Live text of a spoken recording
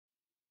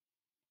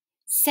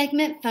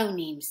Segment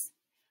phonemes.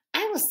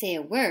 I will say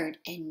a word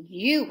and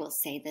you will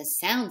say the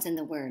sounds in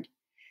the word.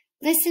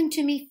 Listen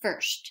to me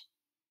first.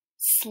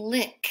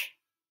 Slick.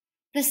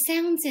 The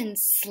sounds in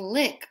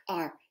slick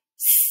are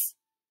s,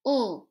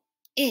 ul,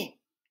 I,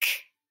 k.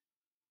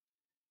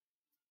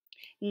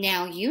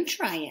 Now you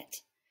try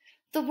it.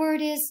 The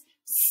word is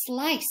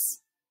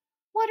slice.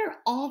 What are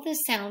all the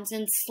sounds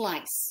in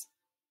slice?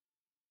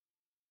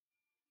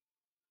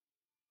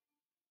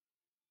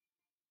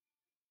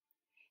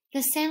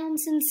 The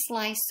sounds in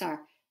slice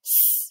are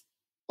s,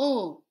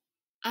 ul,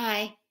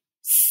 I,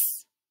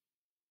 s.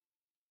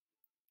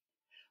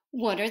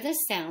 What are the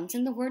sounds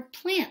in the word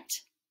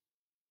plant?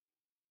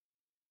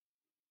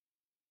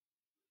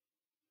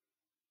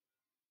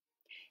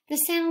 The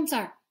sounds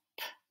are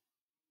p,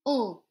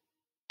 ul,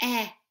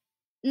 n,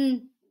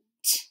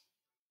 t.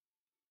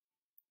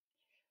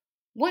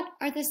 What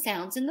are the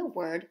sounds in the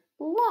word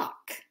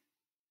lock?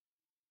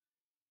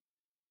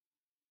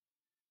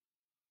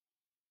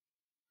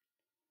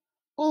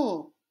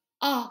 Ul,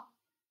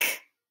 k.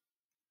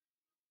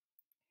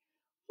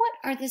 What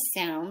are the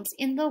sounds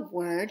in the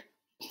word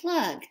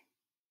plug?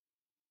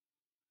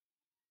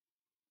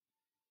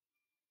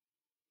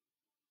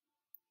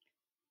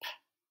 P,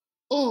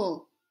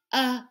 ul,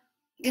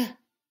 g.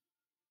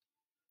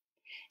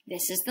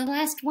 This is the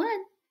last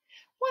one.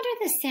 What are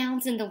the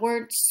sounds in the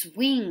word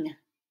swing?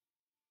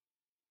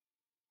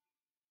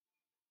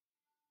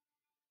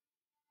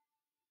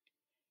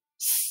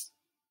 S,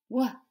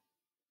 w,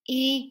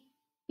 I,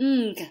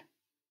 ng.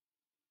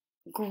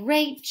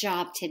 Great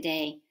job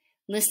today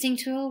listening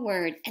to a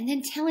word and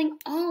then telling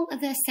all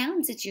of the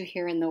sounds that you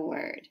hear in the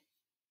word.